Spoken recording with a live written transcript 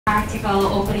Tactical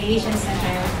Operations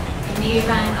Center in the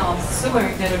event of Super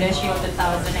Garuda Shield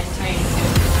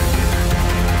 2022.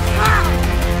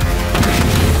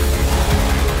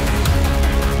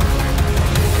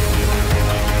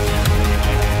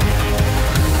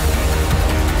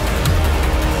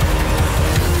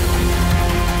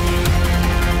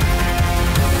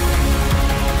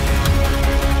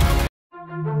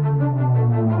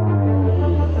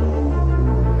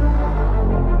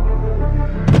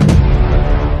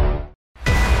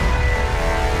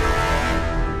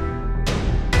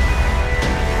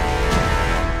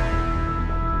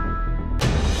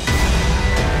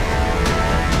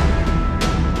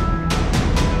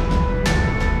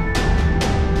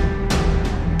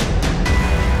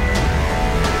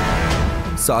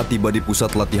 Saat tiba di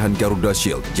pusat latihan Garuda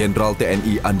Shield, Jenderal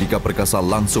TNI Andika Perkasa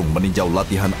langsung meninjau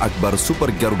latihan akbar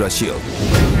Super Garuda Shield.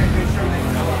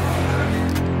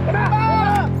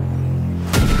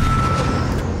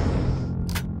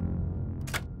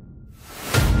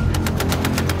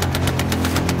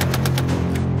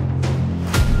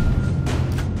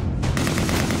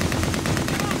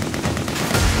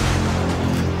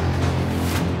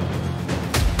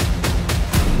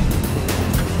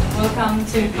 Welcome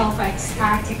to Complex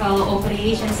Tactical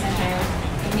Operations Center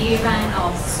in the event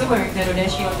of Super Garuda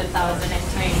Shield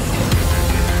 2022.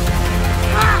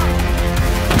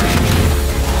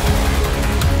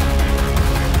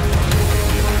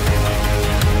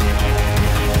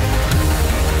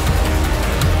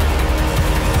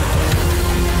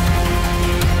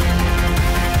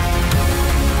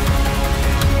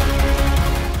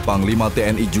 Panglima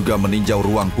TNI juga meninjau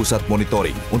ruang pusat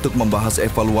monitoring untuk membahas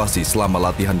evaluasi selama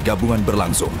latihan gabungan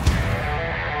berlangsung.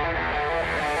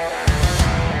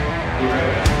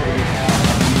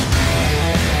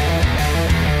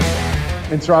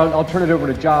 And so I'll turn it over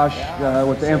to Josh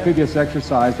with the amphibious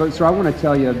exercise. But so I want to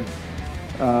tell you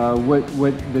what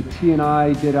the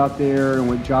TNI did out there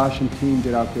and what Josh and team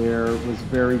did out there was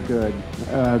very good.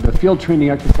 The field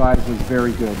training exercise was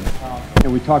very good. And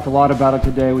we talked a lot about it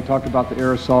today. We talked about the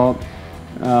air assault.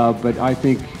 But I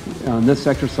think on this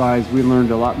exercise, we learned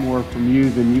a lot more from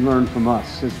you than you learned from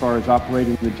us as far as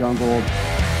operating in the jungle.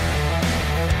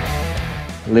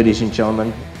 Ladies and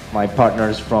gentlemen, my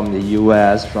partners from the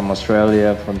US, from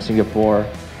Australia, from Singapore,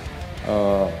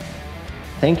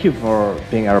 thank you for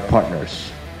being our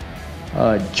partners.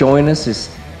 Join us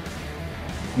is,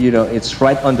 it's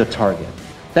right on the target.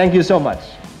 Thank you so much.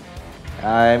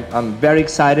 I'm very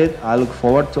excited. I look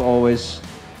forward to always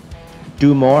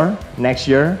do more next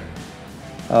year.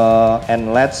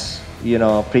 And let's,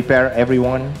 prepare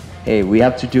everyone. Hey, we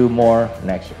have to do more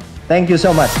next year. Thank you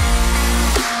so much.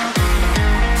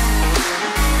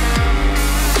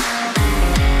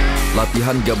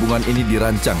 Latihan gabungan ini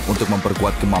dirancang untuk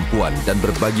memperkuat kemampuan dan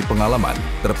berbagi pengalaman,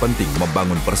 terpenting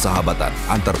membangun persahabatan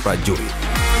antar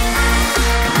prajurit.